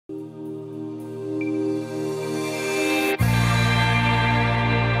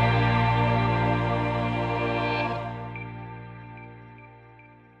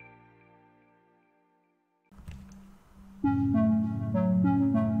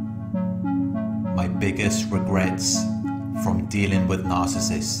biggest regrets from dealing with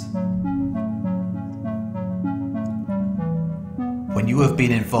narcissists. When you have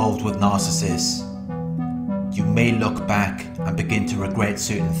been involved with narcissists, you may look back and begin to regret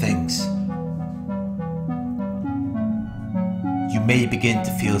certain things. You may begin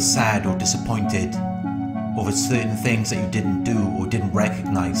to feel sad or disappointed over certain things that you didn't do or didn't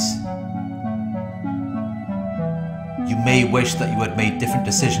recognize. You may wish that you had made different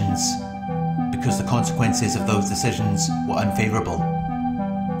decisions because the consequences of those decisions were unfavorable.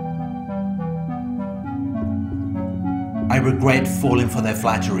 I regret falling for their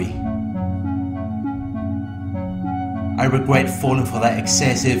flattery. I regret falling for their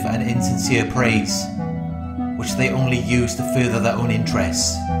excessive and insincere praise, which they only use to further their own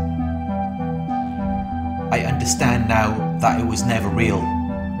interests. I understand now that it was never real.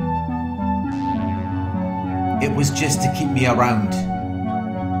 It was just to keep me around,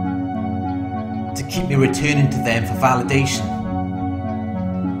 to keep me returning to them for validation,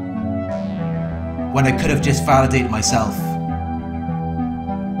 when I could have just validated myself.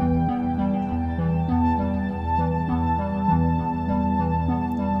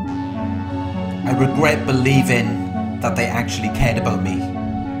 I regret believing that they actually cared about me,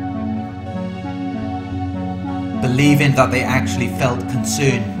 believing that they actually felt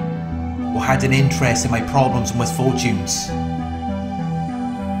concern or had an interest in my problems and misfortunes.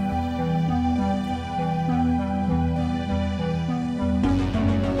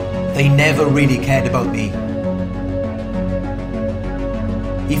 They never really cared about me.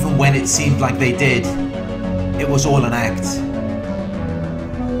 Even when it seemed like they did, it was all an act.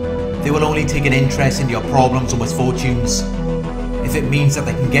 They will only take an interest in your problems or misfortunes if it means that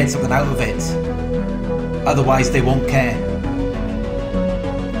they can get something out of it. Otherwise, they won't care.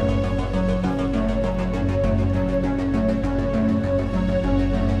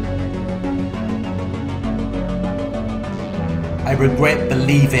 I regret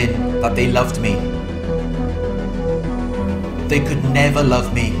believing that they loved me. They could never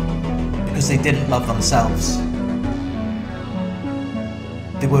love me because they didn't love themselves.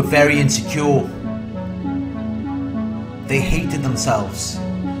 They were very insecure. They hated themselves.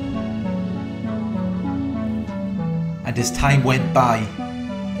 And as time went by,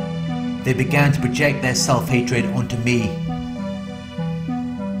 they began to project their self-hatred onto me.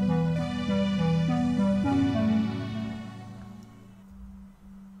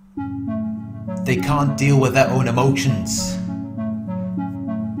 They can't deal with their own emotions.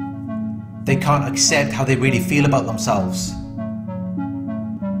 They can't accept how they really feel about themselves.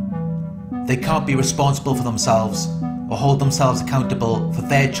 They can't be responsible for themselves or hold themselves accountable for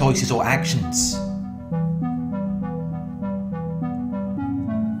their choices or actions.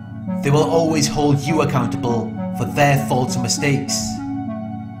 They will always hold you accountable for their faults and mistakes.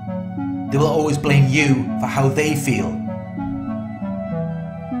 They will always blame you for how they feel.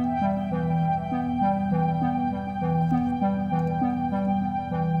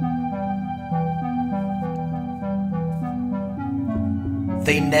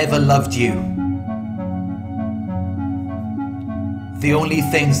 They never loved you. The only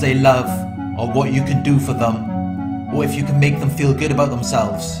things they love are what you can do for them, or if you can make them feel good about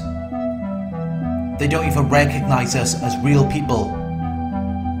themselves. They don't even recognize us as real people.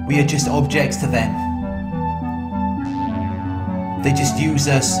 We are just objects to them. They just use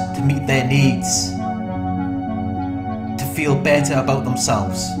us to meet their needs, to feel better about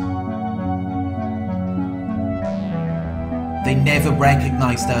themselves. They never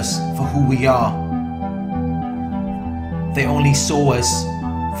recognized us for who we are. They only saw us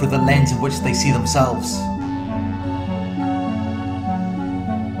through the lens in which they see themselves.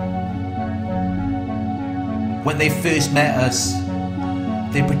 When they first met us,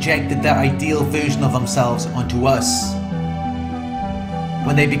 they projected their ideal version of themselves onto us.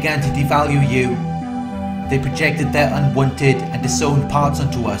 When they began to devalue you, they projected their unwanted and disowned parts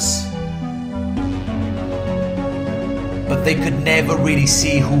onto us. But they could never really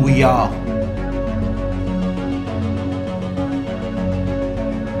see who we are.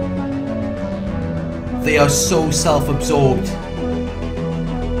 They are so self-absorbed.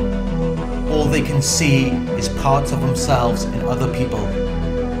 All they can see is parts of themselves in other people.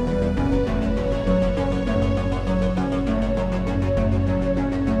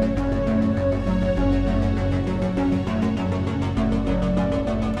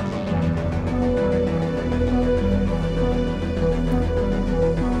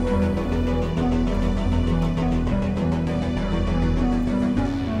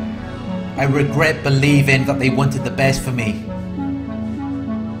 I regret believing that they wanted the best for me,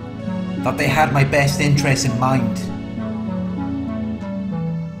 that they had my best interests in mind.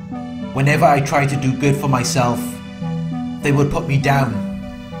 Whenever I tried to do good for myself, they would put me down.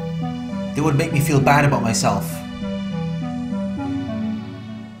 They would make me feel bad about myself.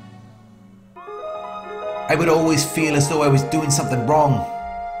 I would always feel as though I was doing something wrong,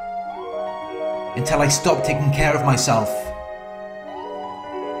 until I stopped taking care of myself.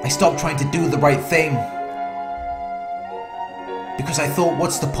 I stopped trying to do the right thing, because I thought,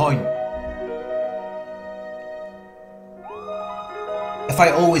 what's the point? If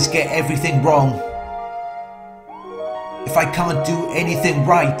I always get everything wrong, if I can't do anything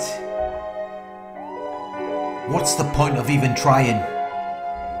right, what's the point of even trying?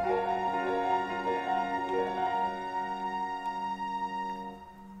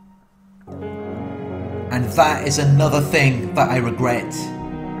 And that is another thing that I regret.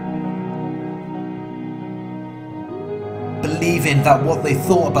 Believing that what they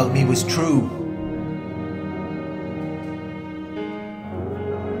thought about me was true,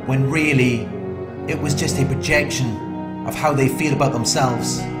 when really it was just a projection of how they feel about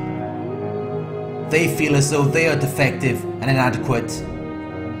themselves. They feel as though they are defective and inadequate,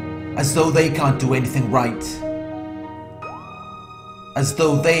 as though they can't do anything right, as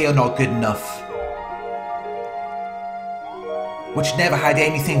though they are not good enough, which never had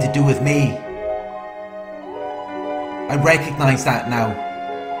anything to do with me. I recognise that now,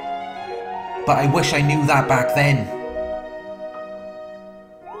 but I wish I knew that back then.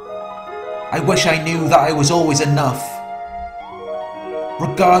 I wish I knew that I was always enough,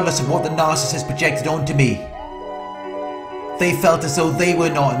 regardless of what the narcissist projected onto me. They felt as though they were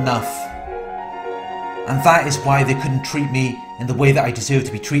not enough, and that is why they couldn't treat me in the way that I deserve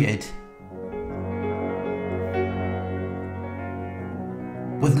to be treated.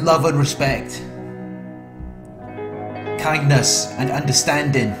 With love and respect, kindness and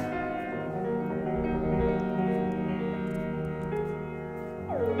understanding.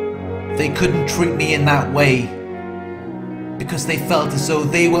 They couldn't treat me in that way because they felt as though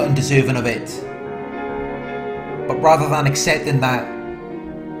they were undeserving of it. But rather than accepting that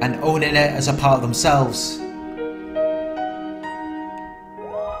and owning it as a part of themselves,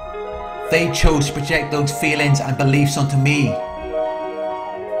 they chose to project those feelings and beliefs onto me,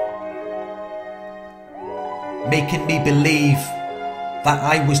 making me believe that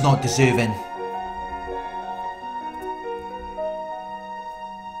I was not deserving.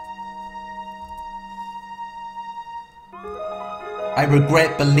 I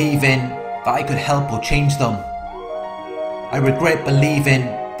regret believing that I could help or change them. I regret believing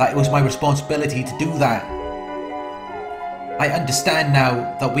that it was my responsibility to do that. I understand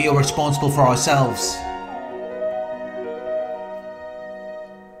now that we are responsible for ourselves.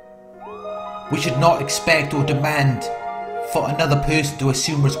 We should not expect or demand for another person to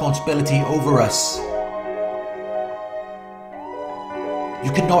assume responsibility over us.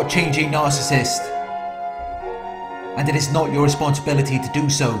 You cannot change a narcissist, and it is not your responsibility to do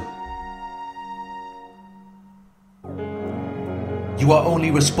so. You are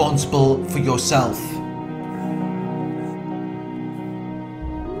only responsible for yourself.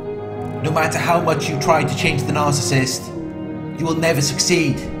 No matter how much you try to change the narcissist, you will never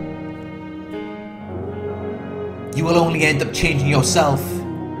succeed. You will only end up changing yourself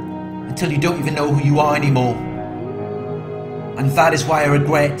until you don't even know who you are anymore. And that is why I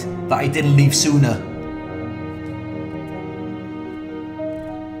regret that I didn't leave sooner.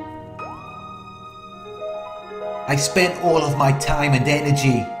 I spent all of my time and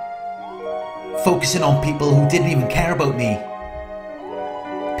energy focusing on people who didn't even care about me.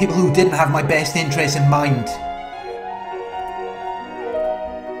 People who didn't have my best interests in mind.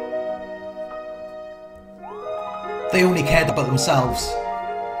 They only cared about themselves.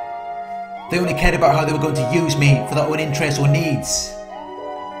 They only cared about how they were going to use me for their own interests or needs.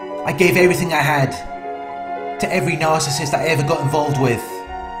 I gave everything I had to every narcissist I ever got involved with,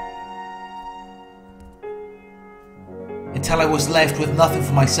 until I was left with nothing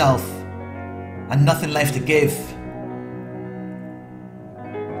for myself and nothing left to give.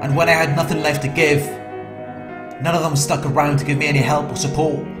 And when I had nothing left to give, none of them stuck around to give me any help or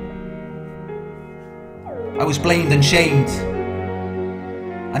support. I was blamed and shamed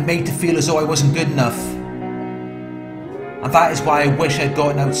and made to feel as though I wasn't good enough. And that is why I wish I'd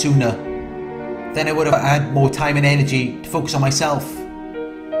gotten out sooner. Then I would have had more time and energy to focus on myself,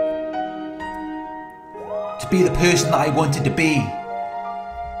 to be the person that I wanted to be,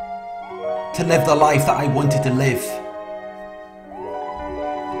 to live the life that I wanted to live.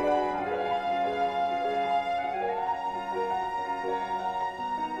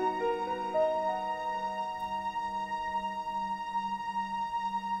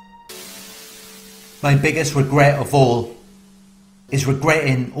 My biggest regret of all is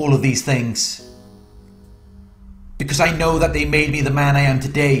regretting all of these things. Because I know that they made me the man I am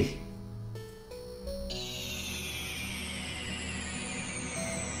today.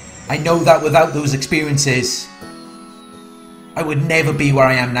 I know that without those experiences, I would never be where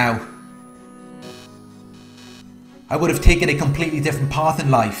I am now. I would have taken a completely different path in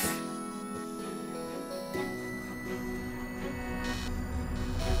life.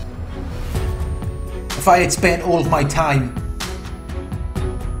 If I had spent all of my time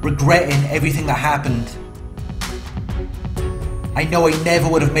regretting everything that happened, I know I never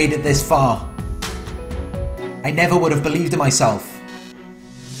would have made it this far. I never would have believed in myself.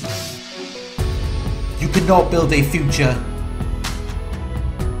 You cannot build a future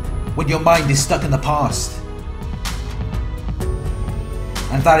when your mind is stuck in the past.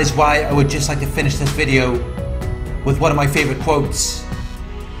 And that is why I would just like to finish this video with one of my favourite quotes.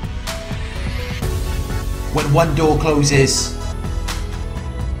 When one door closes,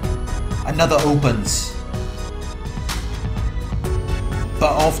 another opens.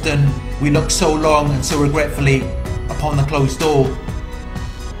 But often we look so long and so regretfully upon the closed door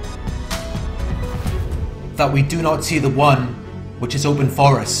that we do not see the one which is open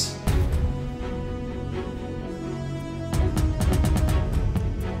for us.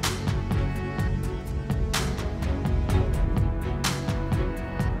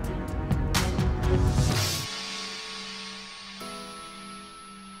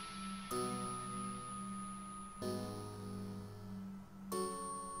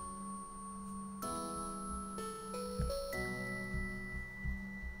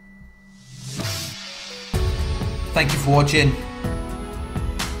 Thank you for watching.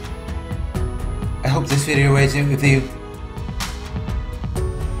 I hope this video resonated with you.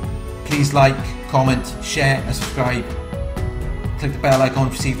 Please like, comment, share and subscribe. Click the bell icon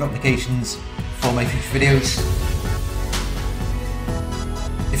to receive notifications for my future videos.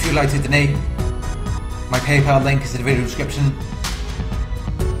 If you'd like to donate, my PayPal link is in the video description.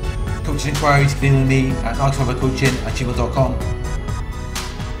 Coaching inquiries can email me at narcsurvivorcoaching@gmail.com.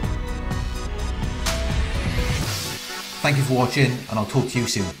 Thank you for watching, and I'll talk to you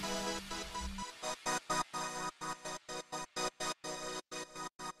soon.